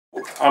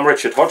I'm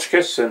Richard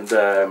Hodgkiss, and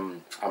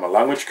I'm a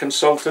language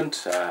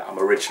consultant. I'm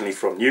originally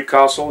from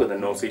Newcastle in the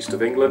northeast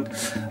of England.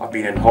 I've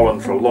been in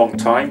Holland for a long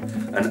time,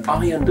 and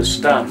I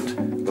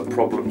understand the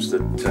problems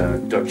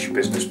that Dutch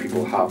business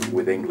people have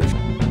with English.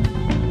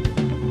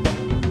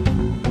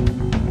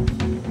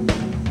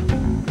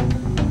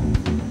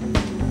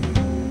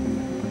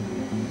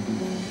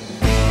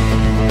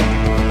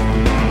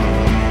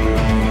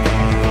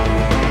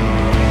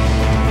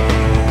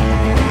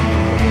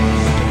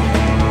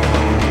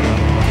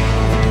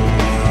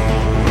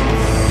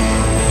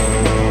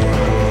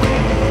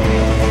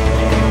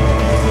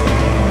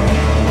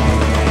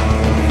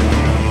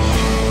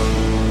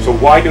 So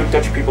why do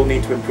Dutch people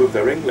need to improve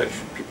their English?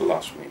 People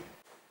ask me.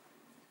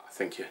 I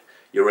think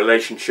your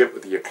relationship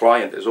with your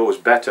client is always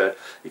better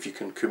if you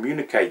can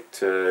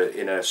communicate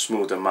in a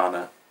smoother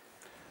manner.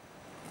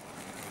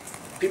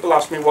 People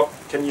ask me, what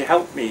can you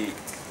help me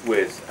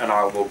with? And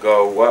I will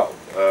go, well,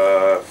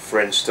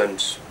 for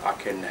instance, I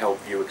can help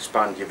you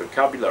expand your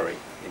vocabulary.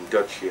 In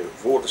Dutch, your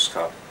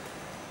woordenschat.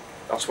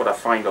 That's what I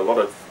find a lot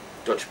of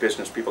Dutch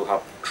business people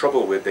have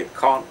trouble with. They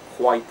can't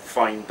quite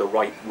find the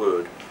right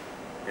word.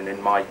 And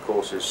in my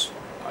courses,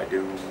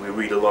 we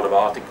read a lot of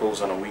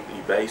articles on a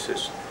weekly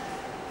basis.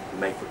 We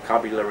make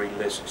vocabulary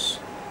lists.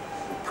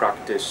 We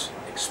practice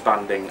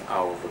expanding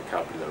our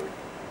vocabulary.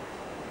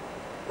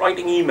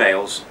 Writing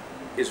emails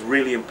is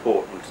really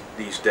important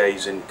these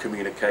days in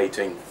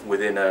communicating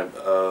within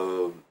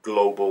a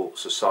global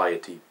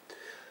society.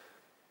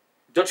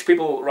 Dutch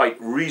people write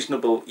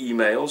reasonable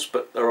emails,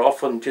 but there are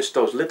often just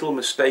those little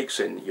mistakes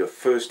in your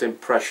first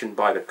impression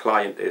by the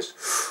client is,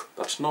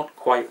 that's not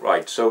quite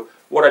right. So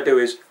what I do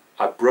is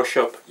I brush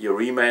up your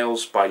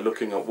emails by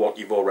looking at what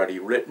you've already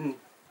written.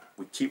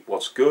 We keep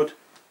what's good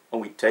and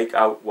we take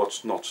out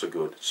what's not so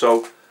good.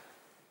 So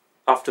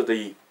after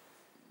the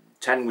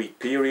 10-week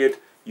period,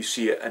 you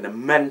see an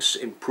immense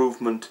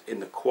improvement in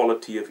the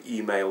quality of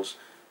emails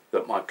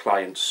that my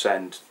clients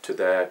send to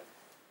their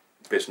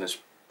business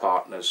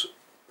partners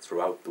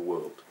throughout the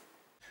world.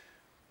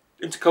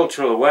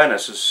 Intercultural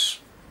awareness is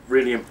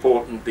really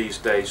important these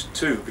days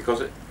too,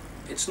 because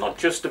it's not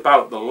just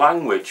about the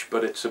language,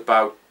 but it's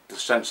about the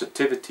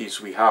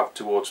sensitivities we have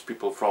towards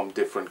people from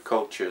different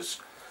cultures.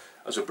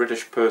 As a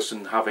British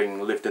person,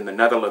 having lived in the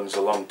Netherlands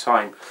a long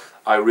time,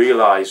 I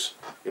realise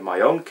in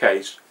my own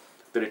case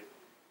that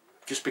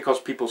just because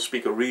people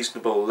speak a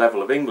reasonable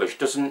level of English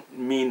doesn't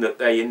mean that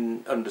they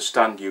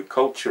understand you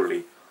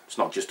culturally. It's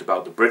not just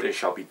about the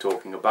British I'll be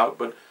talking about,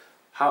 but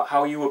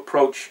how you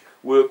approach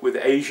work with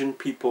Asian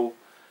people,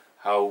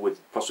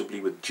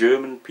 possibly with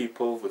German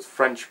people, with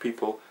French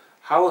people,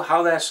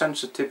 how their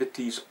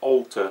sensitivities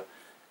alter.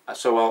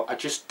 So I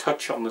just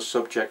touch on the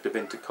subject of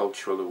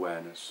intercultural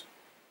awareness.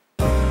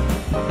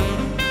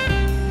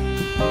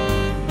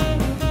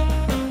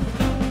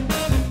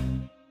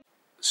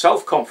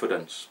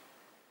 Self-confidence.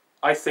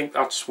 I think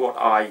that's what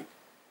I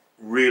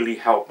really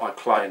help my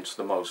clients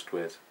the most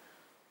with.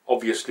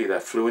 Obviously their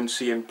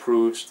fluency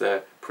improves,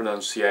 their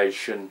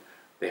pronunciation,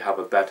 they have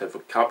a better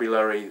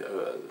vocabulary,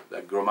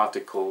 their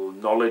grammatical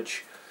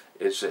knowledge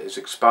is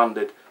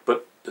expanded,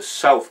 but the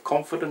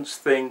self-confidence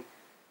thing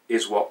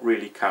is what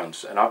really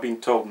counts. And I've been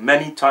told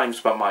many times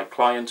by my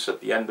clients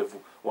at the end of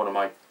one of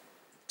my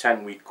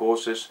 10-week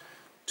courses,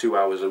 2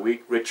 hours a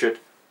week, Richard,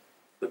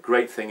 the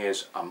great thing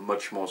is I'm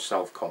much more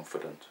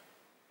self-confident.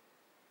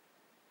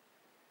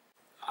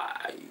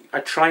 I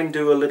try and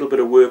do a little bit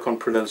of work on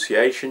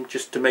pronunciation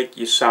just to make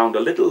you sound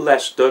a little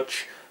less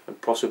Dutch and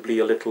possibly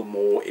a little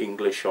more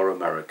English or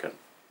American.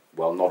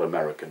 Well, not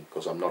American,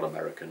 because I'm not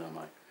American, am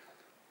I?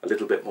 A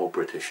little bit more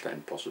British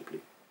then,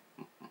 possibly.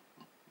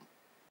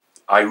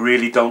 I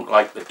really don't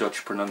like the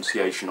Dutch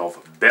pronunciation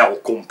of bel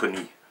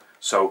company.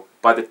 So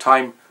by the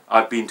time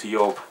I've been to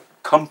your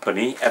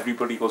company,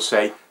 everybody will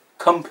say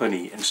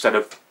company instead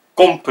of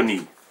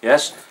company.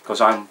 Yes,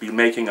 because I'll be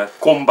making a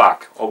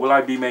comeback. Or will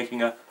I be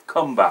making a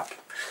comeback?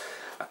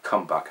 A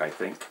comeback, I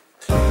think.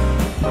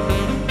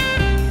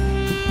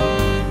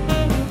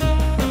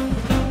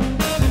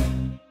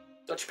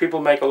 Dutch people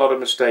make a lot of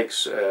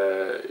mistakes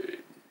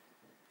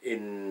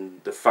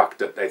in the fact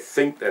that they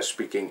think they're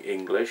speaking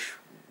English,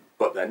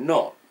 but they're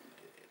not.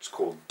 It's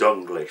called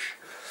Dunglish.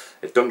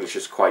 Dunglish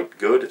is quite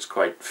good, it's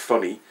quite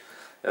funny.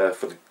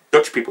 For the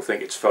Dutch people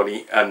think it's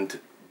funny, and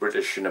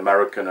British and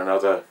American and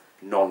other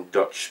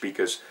non-Dutch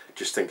speakers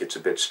just think it's a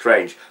bit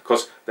strange,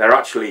 because they're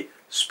actually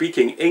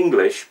speaking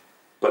English,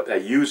 but they're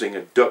using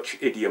a Dutch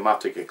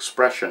idiomatic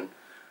expression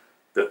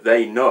that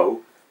they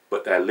know,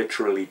 but they're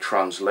literally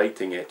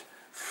translating it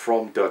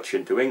from Dutch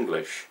into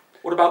English.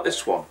 What about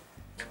this one?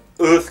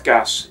 Earth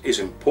gas is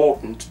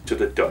important to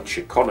the Dutch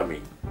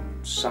economy.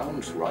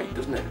 Sounds right,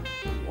 doesn't it?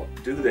 What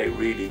do they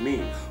really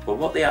mean? Well,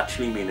 what they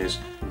actually mean is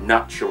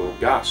natural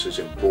gas is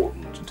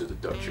important to the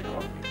Dutch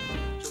economy.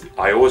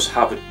 I always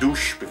have a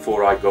douche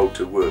before I go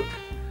to work.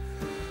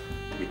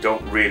 We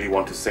don't really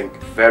want to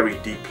think very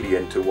deeply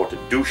into what a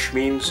douche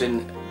means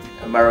in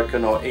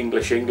American or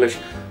English,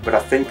 but I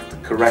think the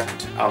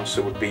correct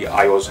answer would be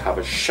I always have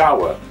a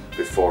shower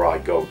before I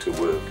go to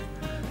work.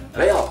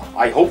 Well,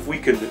 I hope we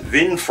can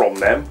win from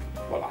them.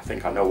 Well, I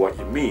think I know what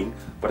you mean,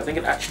 but I think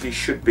it actually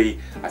should be,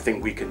 I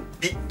think we can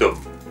beat them.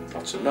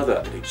 That's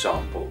another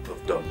example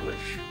of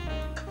Dunglish.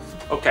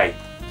 Okay,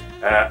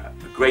 a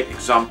great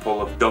example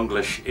of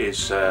Dunglish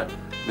is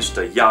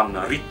Mr. Jan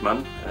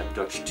Rietman, a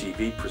Dutch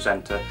TV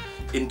presenter,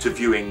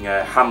 interviewing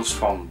Hans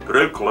van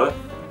Breukelen,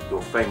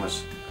 your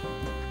famous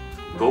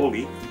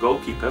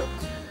goalkeeper,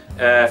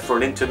 for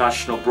an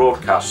international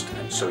broadcast,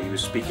 and so he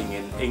was speaking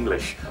in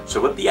English.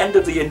 So at the end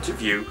of the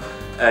interview,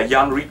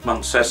 Jan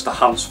Rietman says to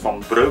Hans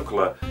van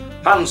Breukelen,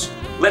 "Hans,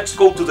 let's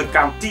go to the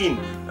canteen.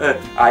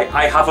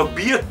 I have a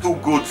beer too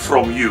good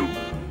from you."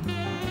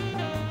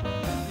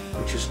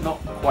 Which is not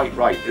quite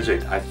right, is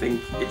it? I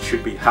think it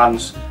should be,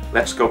 "Hans,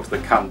 let's go to the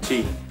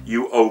canteen.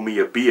 You owe me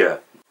a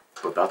beer."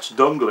 But that's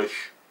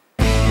Dunglish.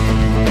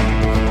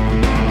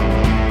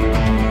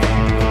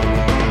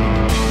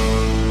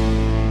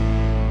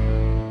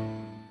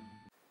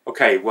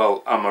 Okay,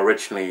 well, I'm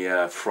originally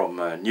from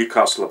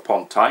Newcastle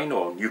upon Tyne,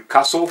 or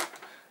Newcastle,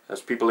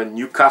 as people in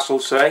Newcastle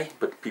say,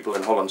 but people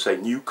in Holland say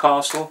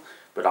Newcastle,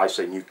 but I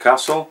say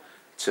Newcastle.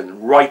 It's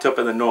right up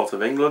in the north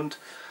of England.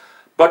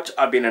 But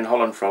I've been in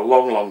Holland for a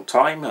long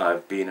time.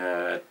 I've been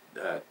a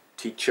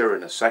teacher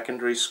in a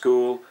secondary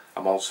school.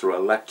 I'm also a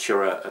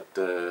lecturer at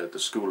the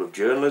School of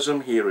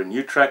Journalism here in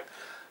Utrecht,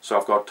 so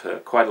I've got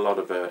quite a lot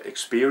of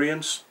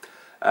experience.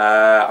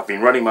 I've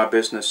been running my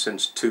business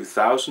since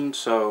 2000,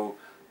 so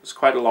it's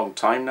quite a long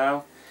time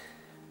now.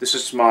 This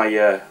is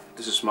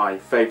my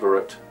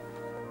favourite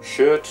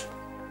shirt,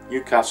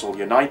 Newcastle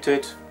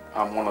United.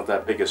 I'm one of their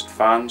biggest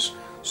fans,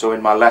 so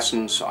in my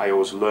lessons I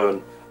always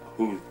learn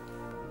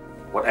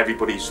what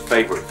everybody's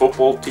favourite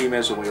football team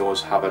is, and we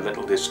always have a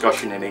little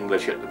discussion in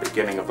English at the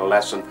beginning of the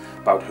lesson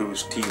about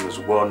whose team has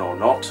won or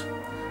not.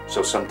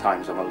 So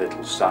sometimes I'm a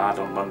little sad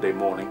on Monday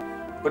morning,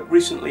 but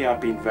recently I've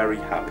been very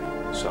happy.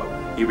 So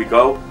here we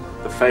go,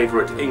 the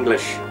favourite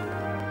English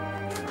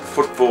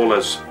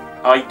footballer's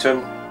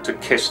item to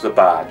kiss the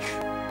badge.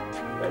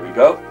 There we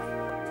go.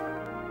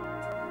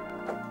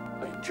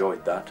 I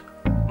enjoyed that.